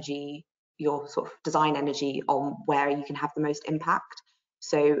the energy, your sort of design energy, on where you can have the most impact.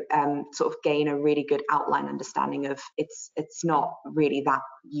 So sort of gain a really good outline understanding of it's not really that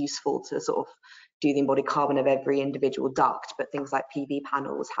useful to sort of do the embodied carbon of every individual duct, but things like PV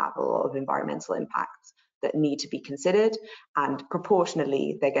panels have a lot of environmental impacts that need to be considered, and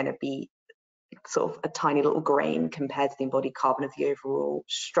proportionally they're going to be sort of a tiny little grain compared to the embodied carbon of the overall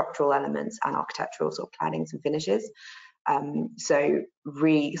structural elements and architectural sort of claddings and finishes. So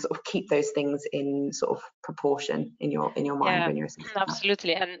really sort of keep those things in sort of proportion in your mind when you're assessing that.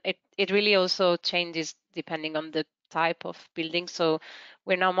 Absolutely, and it really also changes depending on the type of building. So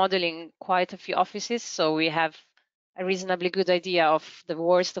we're now modeling quite a few offices, so we have a reasonably good idea of the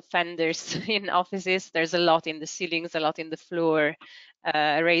worst offenders in offices. There's a lot in the ceilings, a lot in the floor,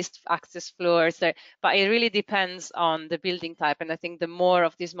 raised access floors. But it really depends on the building type. And I think the more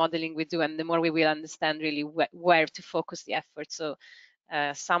of this modeling we do, and the more we will understand really where to focus the effort. So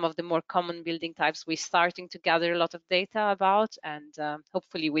some of the more common building types we're starting to gather a lot of data about, and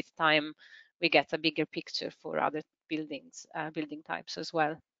hopefully with time we get a bigger picture for other buildings, building types as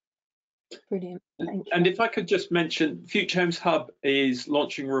well. Brilliant. Thank you. And if I could just mention, Future Homes Hub is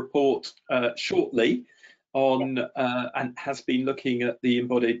launching a report shortly on and has been looking at the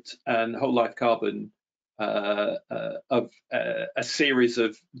embodied and whole life carbon of a series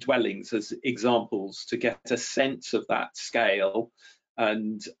of dwellings as examples to get a sense of that scale.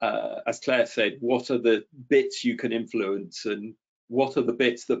 And as Claire said, what are the bits you can influence, and what are the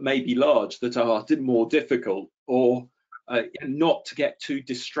bits that may be large that are more difficult, or not to get too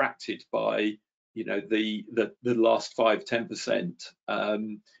distracted by the last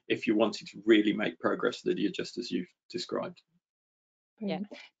 5–10% if you wanted to really make progress, Lydia, just as you've described. Brilliant.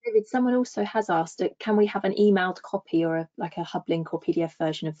 Yeah. David, someone also has asked, can we have an emailed copy or like a hub link or PDF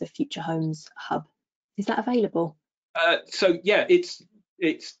version of the Future Homes Hub? Is that available? So yeah, it's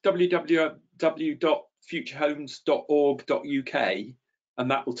www.futurehomes.org.uk,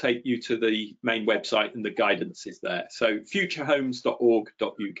 and that will take you to the main website, and the guidance is there. So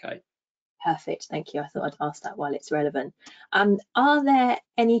futurehomes.org.uk. Perfect, thank you. I thought I'd ask that while it's relevant. Are there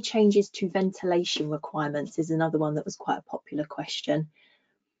any changes to ventilation requirements? Is another one that was quite a popular question.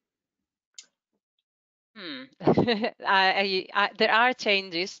 There are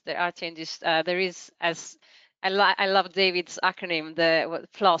changes. There is, as I love David's acronym, the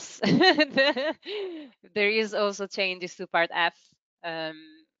FLOSS. There is also changes to Part F,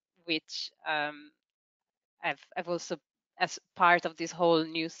 which I've also, as part of this whole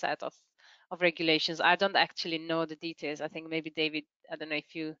new set of regulations. I don't actually know the details. I think maybe David, I don't know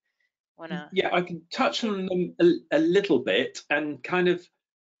if you wanna. Yeah, I can touch on them a little bit and kind of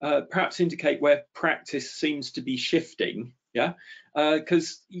perhaps indicate where practice seems to be shifting. Yeah,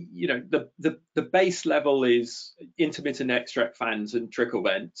 because the base level is intermittent extract fans and trickle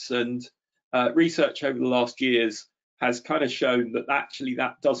vents, and research over the last years has kind of shown that actually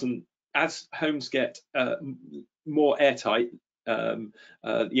that doesn't, as homes get more airtight, the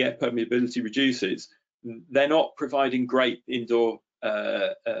air permeability reduces, they're not providing great indoor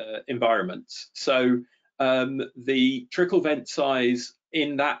environments. So the trickle vent size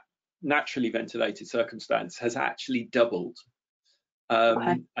in that naturally ventilated circumstance has actually doubled.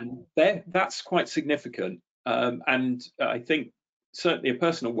 And that's quite significant. And I think certainly a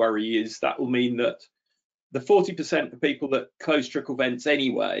personal worry is that will mean that the 40% of people that close trickle vents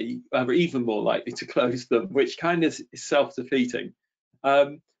anyway are even more likely to close them, which kind of is self-defeating.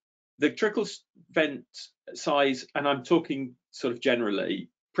 The trickle vent size, and I'm talking sort of generally,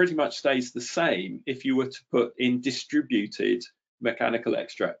 pretty much stays the same if you were to put in distributed mechanical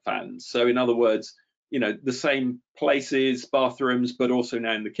extract fans. So in other words, the same places, bathrooms, but also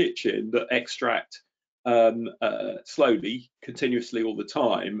now in the kitchen, that extract slowly, continuously all the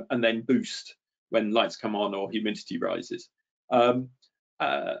time, and then boost when lights come on or humidity rises. That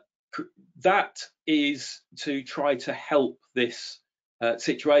is to try to help this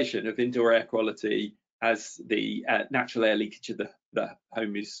situation of indoor air quality as the natural air leakage of the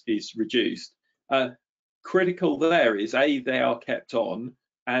home is reduced. Critical there is A, they are kept on,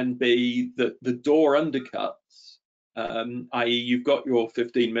 and B, that the door undercuts, i.e. you've got your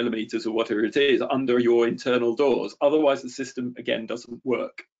 15mm or whatever it is under your internal doors, otherwise the system again doesn't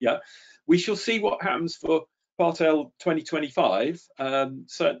work. Yeah, we shall see what happens for Part L 2025.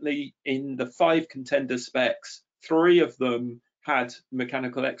 Certainly in the 5 contender specs, 3 of them had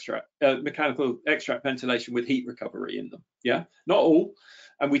mechanical extract ventilation with heat recovery in them. Yeah, not all,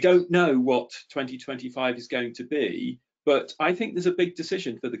 and we don't know what 2025 is going to be, but I think there's a big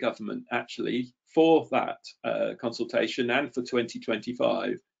decision for the government actually for that consultation and for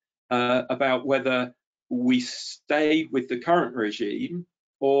 2025 about whether we stay with the current regime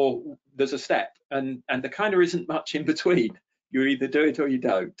or there's a step, and there kind of isn't much in between. You either do it or you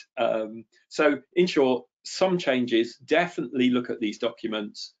don't. So in short, some changes, definitely look at these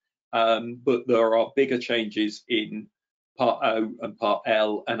documents, but there are bigger changes in Part O and Part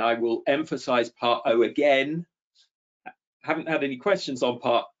L, and I will emphasize Part O again. Haven't had any questions on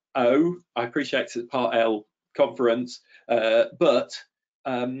Part O. I appreciate it's a Part L conference, but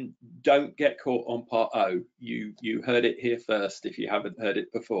don't get caught on Part O. You heard it here first if you haven't heard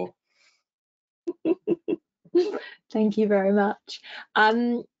it before. Thank you very much.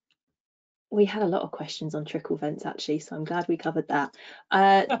 We had a lot of questions on trickle vents actually, so I'm glad we covered that.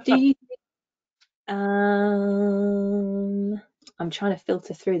 Do you think I'm trying to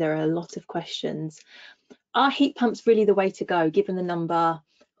filter through. There are a lot of questions. Are heat pumps really the way to go, given the number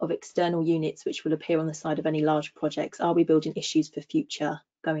of external units which will appear on the side of any large projects? Are we building issues for future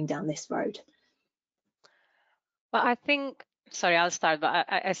going down this road? Well, I think, sorry, I'll start, but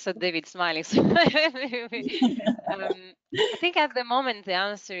I saw David smiling. So I think at the moment the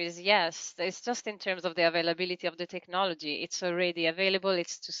answer is yes. It's just in terms of the availability of the technology. It's already available,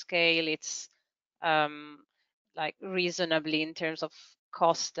 it's to scale, it's like reasonably in terms of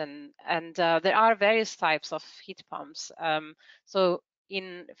cost, and there are various types of heat pumps. So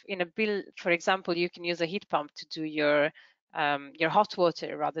in a bill, for example, you can use a heat pump to do your hot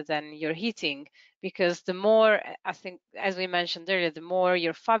water rather than your heating, because the more, I think, as we mentioned earlier, the more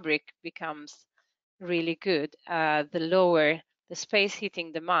your fabric becomes really good, the lower the space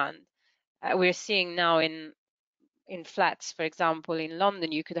heating demand. We're seeing now in flats, for example, in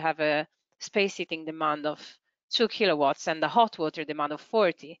London, you could have a space heating demand of 2 kilowatts and a hot water demand of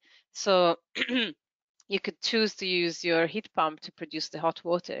 40. So you could choose to use your heat pump to produce the hot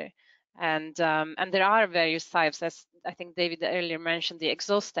water. And there are various types, as I think David earlier mentioned, the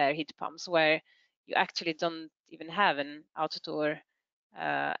exhaust air heat pumps, where you actually don't even have an outdoor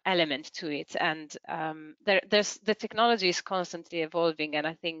element to it. And there's the technology is constantly evolving, and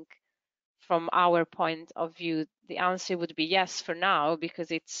I think from our point of view, the answer would be yes for now, because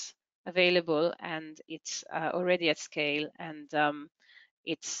it's available and it's already at scale, and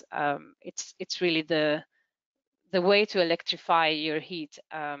it's really the way to electrify your heat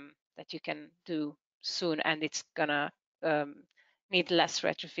that you can do soon, and it's gonna need less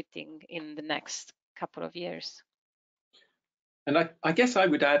retrofitting in the next couple of years. And I guess I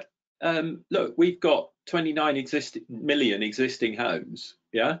would add, look, we've got 29 million existing homes,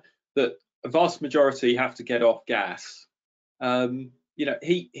 yeah, that a vast majority have to get off gas. You know,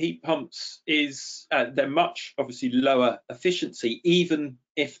 heat pumps is they're much obviously lower efficiency, even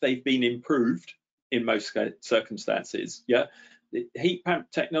if they've been improved in most circumstances. Yeah, the heat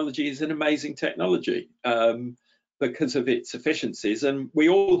pump technology is an amazing technology because of its efficiencies, and we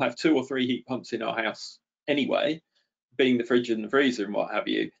all have 2 or 3 heat pumps in our house anyway, being the fridge and the freezer and what have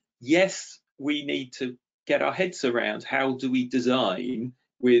you. Yes, we need to get our heads around how do we design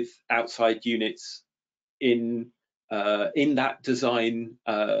with outside units in that design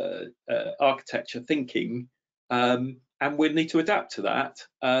architecture thinking, and we'll need to adapt to that.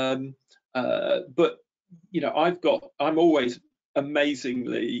 But you know, I'm always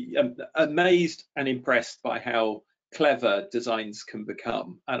amazingly amazed and impressed by how clever designs can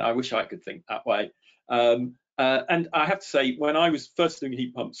become, and I wish I could think that way. And I have to say, when I was first doing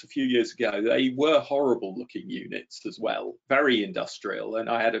heat pumps a few years ago, they were horrible looking units as well, very industrial. And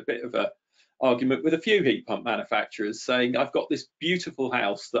I had a bit of a argument with a few heat pump manufacturers saying, I've got this beautiful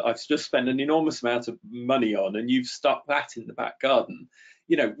house that I've just spent an enormous amount of money on, and you've stuck that in the back garden.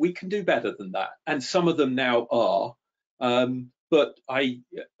 You know, we can do better than that. And some of them now are. But I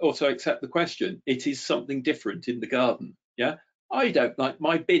also accept the question. It is something different in the garden. Yeah, I don't like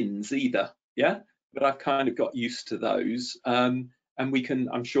my bins either. Yeah, but I've kind of got used to those, and we can,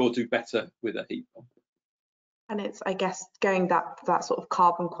 I'm sure, do better with a heat pump. And it's, I guess, going that sort of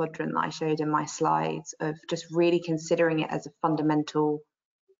carbon quadrant that I showed in my slides, of just really considering it as a fundamental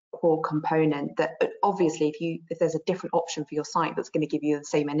core component, that obviously if there's a different option for your site that's going to give you the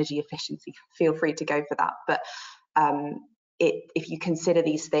same energy efficiency, feel free to go for that. But if you consider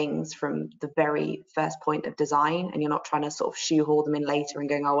these things from the very first point of design, and you're not trying to sort of shoehorn them in later and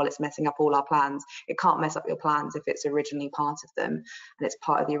going, oh well, it's messing up all our plans. It can't mess up your plans if it's originally part of them and it's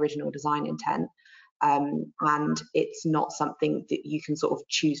part of the original design intent. And it's not something that you can sort of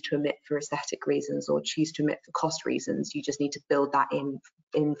choose to omit for aesthetic reasons or choose to omit for cost reasons. You just need to build that in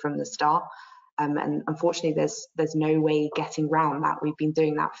from the start. And unfortunately, there's no way getting around that. We've been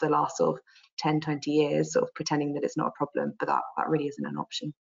doing that for the last sort of 10, 20 years, sort of pretending that it's not a problem, but that really isn't an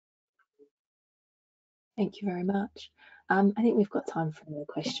option. Thank you very much. I think we've got time for another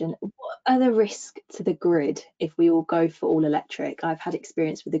question. What are the risks to the grid if we all go for all electric? I've had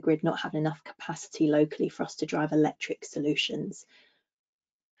experience with the grid not having enough capacity locally for us to drive electric solutions.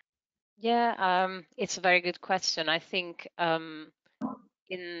 Yeah, it's a very good question. I think in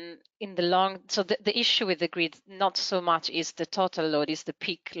the long, so the issue with the grid not so much is the total load, is the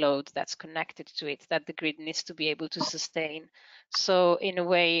peak load that's connected to it that the grid needs to be able to sustain. So in a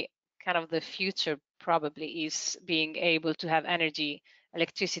way, kind of the future probably is being able to have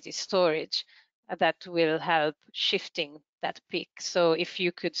electricity storage that will help shifting that peak. So if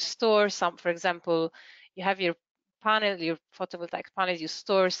you could store some, for example, you have your panel, your photovoltaic panels, you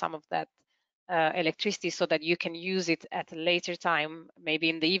store some of that electricity so that you can use it at a later time, maybe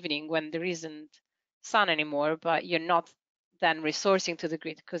in the evening when there isn't sun anymore, but you're not then resourcing to the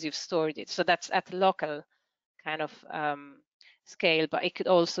grid because you've stored it. So that's at a local kind of scale, but it could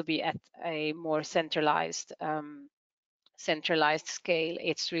also be at a more centralized scale.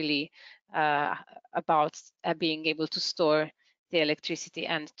 It's really about being able to store the electricity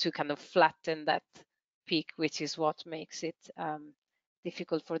and to kind of flatten that peak, which is what makes it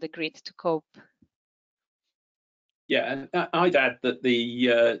difficult for the grid to cope. Yeah, and I'd add that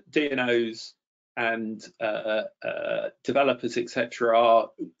the DNOs and developers, etc., are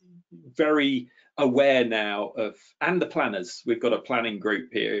very aware now of, and the planners. We've got a planning group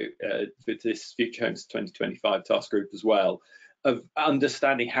here with this Future Homes 2025 task group as well, of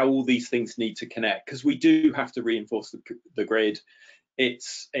understanding how all these things need to connect, because we do have to reinforce the grid.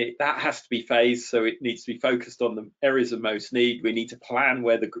 That has to be phased, so it needs to be focused on the areas of most need. We need to plan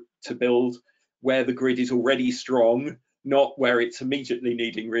where to build where the grid is already strong, not where it's immediately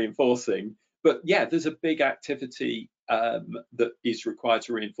needing reinforcing. But yeah, there's a big activity that is required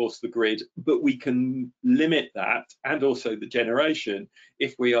to reinforce the grid, but we can limit that and also the generation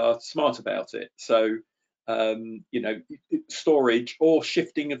if we are smart about it. So you know, storage or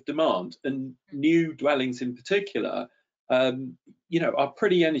shifting of demand, and new dwellings in particular, you know, are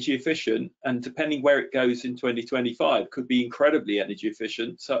pretty energy efficient, and depending where it goes in 2025 could be incredibly energy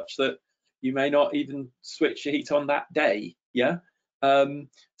efficient, such that you may not even switch your heat on that day. Yeah.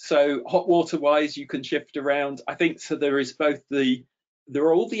 So hot water wise, you can shift around. I think so. There is both there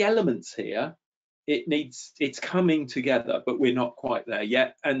are all the elements here. It's coming together, but we're not quite there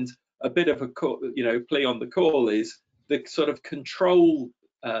yet. And a bit of a plea on the call is the sort of control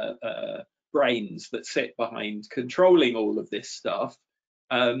brains that sit behind controlling all of this stuff.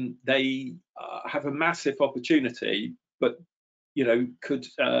 They have a massive opportunity, but you know, could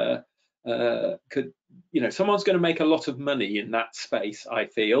you know, someone's going to make a lot of money in that space, I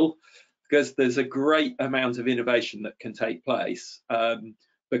feel, because there's a great amount of innovation that can take place.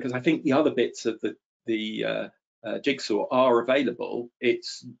 Because I think the other bits of the jigsaw are available.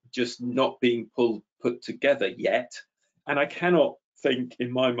 It's just not being put together yet. And I cannot think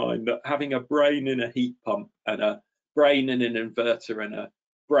in my mind that having a brain in a heat pump and a brain in an inverter and a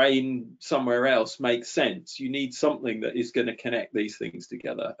brain somewhere else makes sense. You need something that is going to connect these things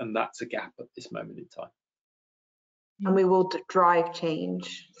together, and that's a gap at this moment in time. And we will drive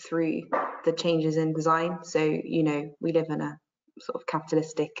change through the changes in design. So, you know, we live in a sort of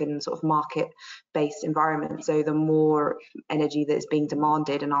capitalistic and sort of market-based environment. So the more energy that's being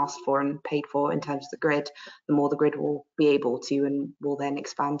demanded and asked for and paid for in terms of the grid, the more the grid will be able to and will then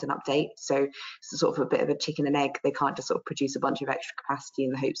expand and update. So it's sort of a bit of a chicken and egg. They can't just sort of produce a bunch of extra capacity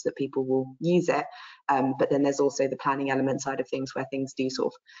in the hopes that people will use it. But then there's also the planning element side of things where things do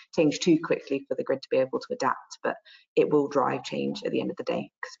sort of change too quickly for the grid to be able to adapt. But it will drive change at the end of the day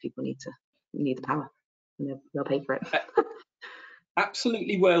because people need the power and they'll pay for it.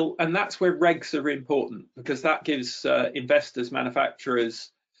 Absolutely will, and that's where regs are important, because that gives investors,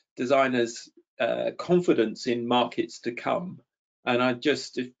 manufacturers, designers confidence in markets to come. And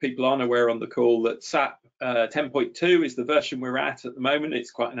if people aren't aware on the call, that SAP 10.2 is the version we're at the moment.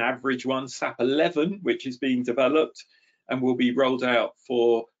 It's quite an average one. SAP 11, which is being developed and will be rolled out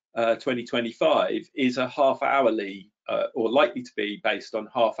for 2025, is a half-hourly or likely to be based on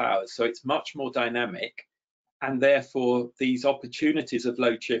half hours. So it's much more dynamic. And therefore, these opportunities of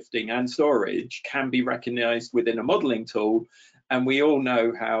load shifting and storage can be recognized within a modeling tool. And we all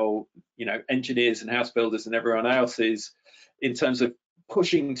know how, you know, engineers and house builders and everyone else is, in terms of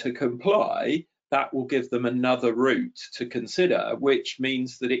pushing to comply, that will give them another route to consider, which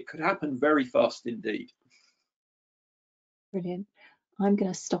means that it could happen very fast indeed. Brilliant. I'm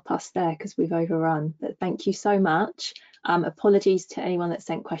going to stop us there because we've overrun, but thank you so much. Apologies to anyone that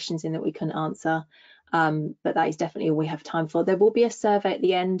sent questions in that we couldn't answer. But that is definitely all we have time for. There will be a survey at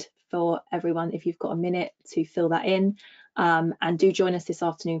the end for everyone if you've got a minute to fill that in, and do join us this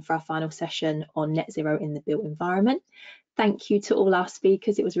afternoon for our final session on net zero in the built environment. Thank you to all our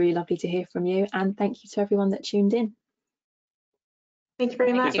speakers. It was really lovely to hear from you, and thank you to everyone that tuned in. Thank you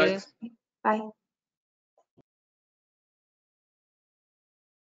very much. Thank you. Bye.